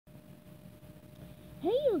Hey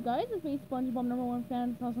you guys, it's me SpongeBob number one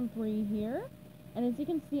fan 2003 here, and as you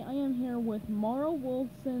can see I am here with Mara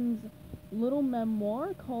Wilson's little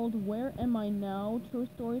memoir called Where Am I Now? True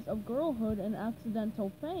Stories of Girlhood and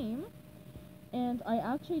Accidental Fame, and I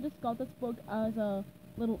actually just got this book as a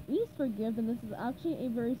little Easter gift, and this is actually a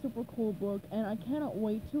very super cool book, and I cannot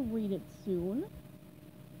wait to read it soon.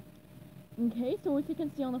 Okay, so as you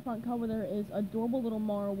can see on the front cover there is adorable little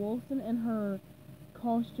Mara Wilson in her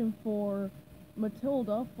costume for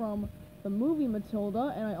Matilda from the movie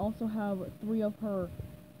Matilda, and I also have 3 of her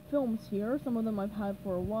films here. Some of them I've had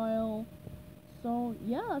for a while. So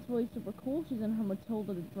yeah, that's really super cool. She's in her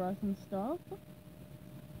Matilda dress and stuff.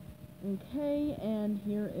 Okay, and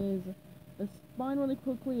here is the spine really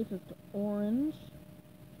quickly. It's just orange.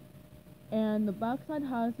 And the backside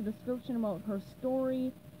has a description about her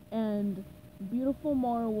story and beautiful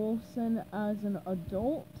Mara Wilson as an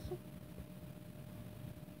adult.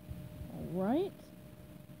 Alright.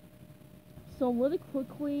 So really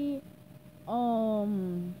quickly,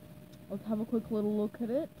 let's have a quick little look at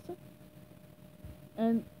it.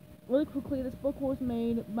 And really quickly, this book was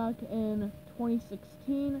made back in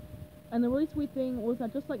 2016, and the really sweet thing was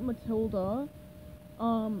that just like Matilda,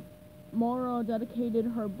 Mara dedicated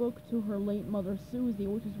her book to her late mother Susie,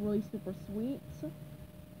 which is really super sweet.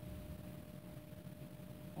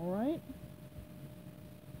 Alright.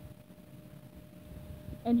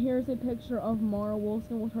 And here's a picture of Mara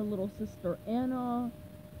Wilson with her little sister Anna,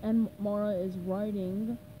 and Mara is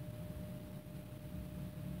writing.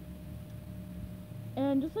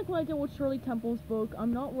 And just like what I did with Shirley Temple's book,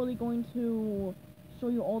 I'm not really going to show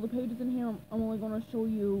you all the pages in here. I'm only going to show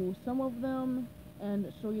you some of them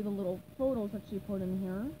and show you the little photos that she put in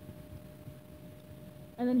here.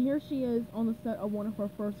 And then here she is on the set of one of her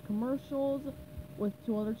first commercials with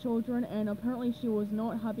 2 other children, and apparently she was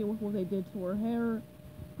not happy with what they did to her hair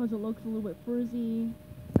because it looks a little bit frizzy.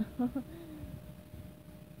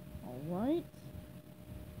 Alright.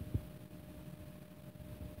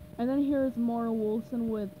 And then here's Mara Wilson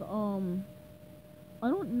with, I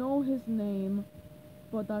don't know his name,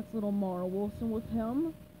 but that's little Mara Wilson with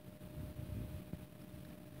him.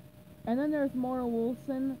 And then there's Mara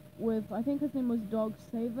Wilson with, I think his name was Doug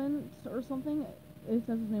Savant or something. It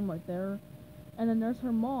says his name right there. And then there's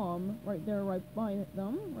her mom right there, right by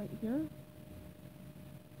them, right here.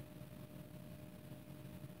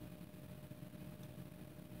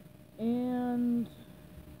 And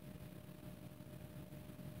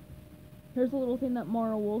here's a little thing that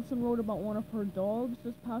Mara Wilson wrote about one of her dogs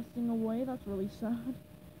just passing away. That's really sad.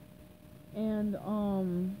 And,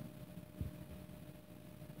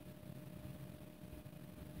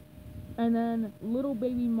 and then little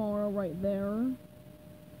baby Mara right there.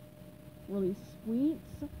 Really sweet.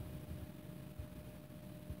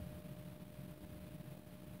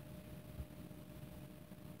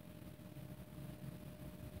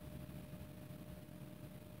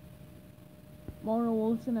 Mara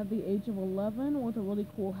Wilson at the age of 11 with a really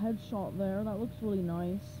cool headshot there. That looks really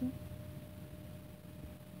nice.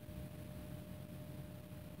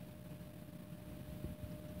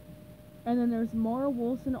 And then there's Mara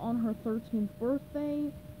Wilson on her 13th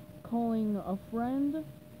birthday calling a friend.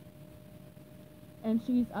 And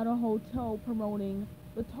she's at a hotel promoting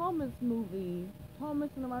the Thomas movie. Thomas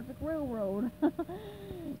and the Magic Railroad.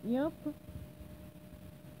 Yep.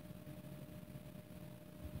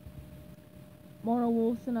 Mara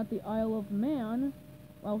Wilson at the Isle of Man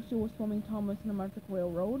while she was filming Thomas and the Magic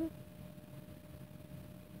Railroad.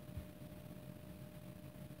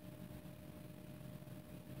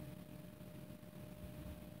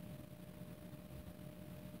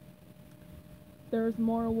 There's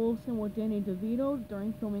Mara Wilson with Danny DeVito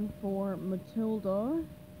during filming for Matilda.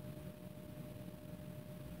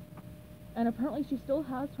 And apparently she still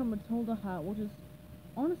has her Matilda hat, which is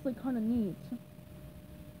honestly kind of neat.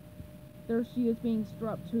 There she is being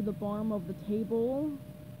strapped to the bottom of the table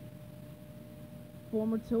for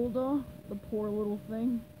Matilda, the poor little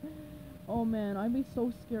thing. Oh man, I'd be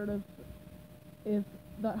so scared if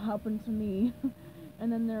that happened to me.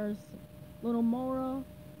 And then there's little Mara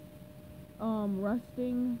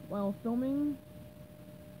resting while filming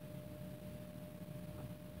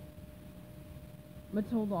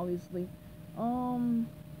Matilda, obviously.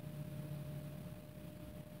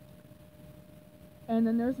 And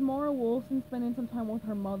then there's Mara Wilson spending some time with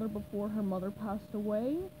her mother before her mother passed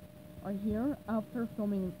away. Right here,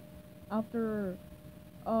 filming for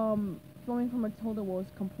Matilda was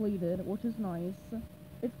completed, which is nice.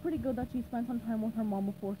 It's pretty good that she spent some time with her mom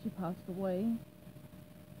before she passed away.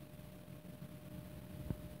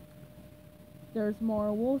 There's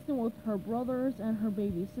Mara Wilson with her brothers and her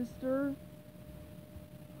baby sister.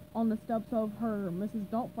 on the steps of her Mrs.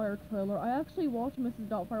 Doubtfire trailer. I actually watched Mrs.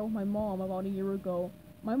 Doubtfire with my mom about a year ago.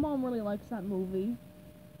 My mom really likes that movie.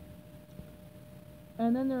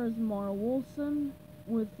 And then there's Mara Wilson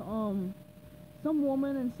with some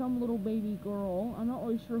woman and some little baby girl. I'm not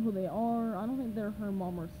really sure who they are. I don't think they're her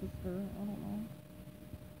mom or sister. I don't know.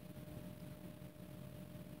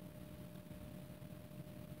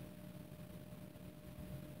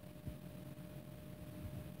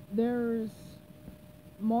 There's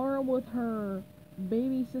Mara with her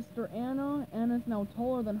baby sister Anna. Anna's now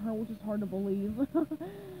taller than her, which is hard to believe.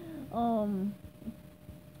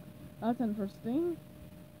 That's interesting.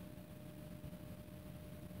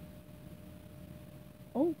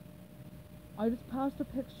 Oh, I just passed a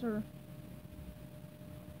picture.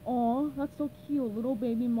 Aw, that's so cute. Little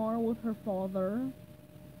baby Mara with her father.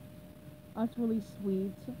 That's really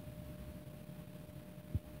sweet.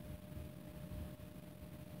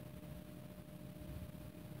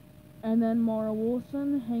 And then Mara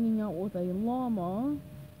Wilson hanging out with a llama.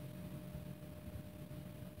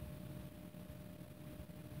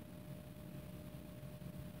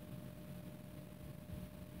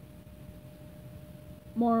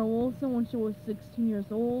 Mara Wilson when she was 16 years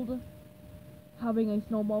old, having a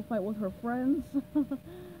snowball fight with her friends.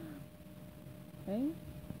 Okay.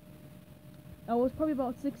 That was probably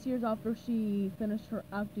about 6 years after she finished her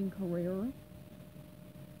acting career.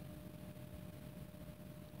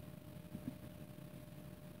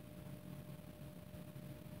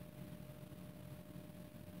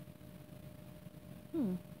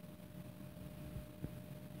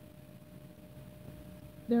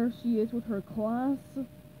 There she is with her class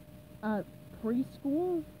at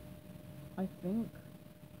preschool, I think.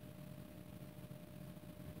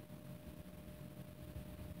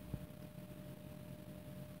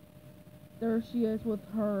 There she is with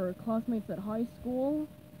her classmates at high school.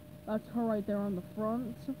 That's her right there on the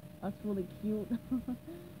front. That's really cute.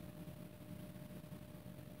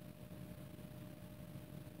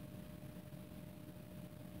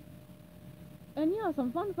 And yeah,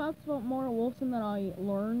 some fun facts about Mara Wilson that I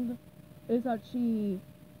learned is that she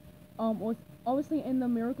was obviously in the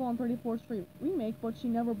Miracle on 34th Street remake, but she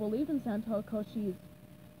never believed in Santa because she's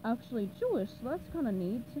actually Jewish, so that's kind of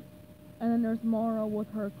neat. And then there's Mara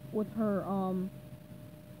with her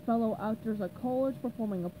fellow actors at college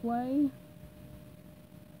performing a play.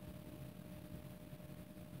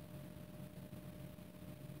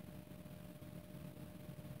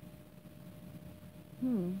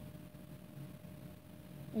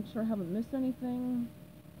 Make sure I haven't missed anything.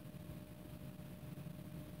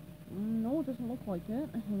 No, it doesn't look like it.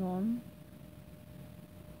 Hang on.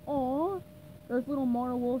 Aw, there's little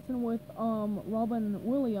Mara Wilson with Robin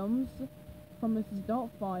Williams from Mrs.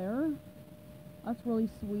 Doubtfire. That's really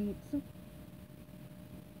sweet.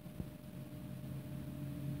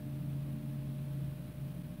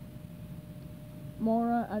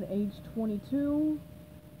 Mara at age 22.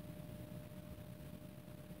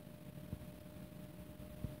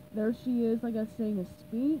 There she is, I guess, saying a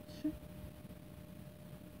speech.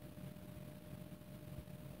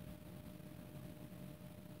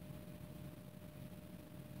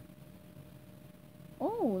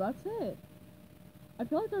 Oh, that's it. I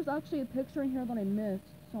feel like there's actually a picture in here that I missed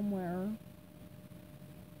somewhere.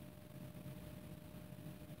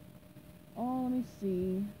 Oh, let me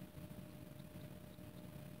see.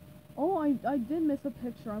 Oh, I did miss a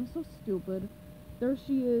picture. I'm so stupid. There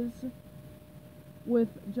she is with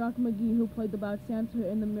Jack McGee, who played the Bad Santa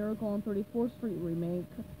in the Miracle on 34th Street remake.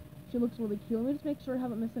 She looks really cute. Let me just make sure I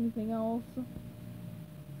haven't missed anything else.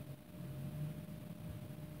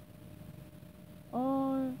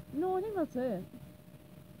 No, I think that's it.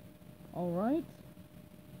 Alright.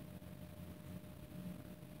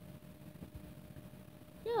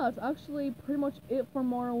 Yeah, that's actually pretty much it for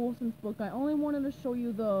Mara Wilson's book. I only wanted to show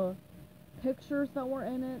you the pictures that were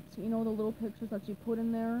in it. You know, the little pictures that she put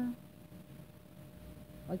in there.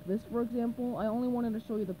 Like this, for example. I only wanted to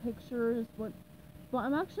show you the pictures, but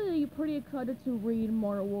I'm actually pretty excited to read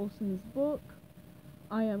Mara Wilson's book.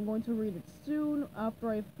 I am going to read it soon,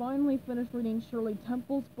 after I finally finish reading Shirley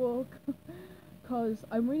Temple's book. Because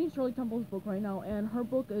I'm reading Shirley Temple's book right now, and her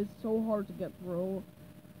book is so hard to get through.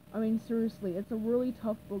 I mean, seriously, it's a really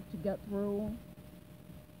tough book to get through.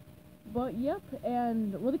 But, yep,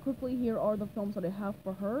 and really quickly, here are the films that I have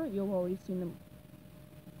for her. You've already seen them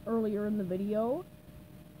earlier in the video.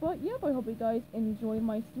 But, yep, I hope you guys enjoyed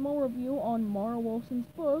my small review on Mara Wilson's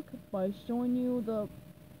book by showing you the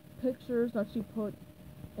pictures that she put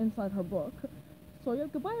inside her book. So, yeah,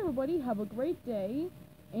 goodbye, everybody. Have a great day,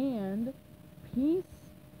 and peace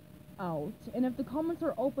out. And if the comments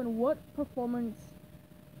are open, what performance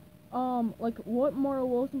like, what Mara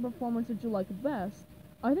Wilson performance did you like best?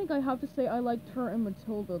 I think I have to say I liked her and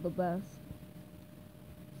Matilda the best.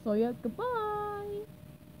 So yeah, goodbye!